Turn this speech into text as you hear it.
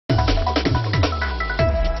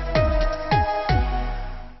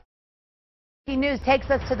news takes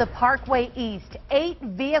us to the Parkway East. 8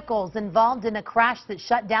 vehicles involved in a crash that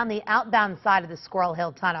shut down the outbound side of the Squirrel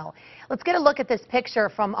Hill Tunnel. Let's get a look at this picture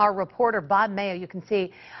from our reporter, Bob Mayo. You can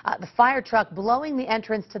see the fire truck blowing the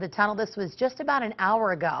entrance to the tunnel. This was just about an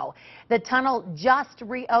hour ago. The tunnel just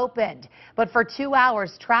reopened, but for 2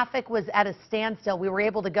 hours, traffic was at a standstill. We were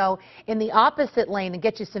able to go in the opposite lane and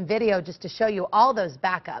get you some video just to show you all those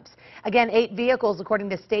backups. Again, 8 vehicles, according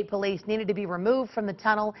to state police, needed to be removed from the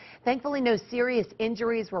tunnel. Thankfully, no serious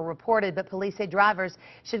injuries were reported, but police say drivers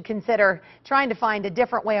should consider trying to find a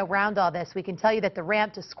different way around all this. We can tell you that the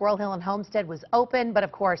ramp to Squirrel Hill and Homestead was open, but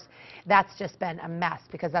of course, that's just been a mess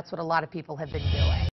because that's what a lot of people have been doing.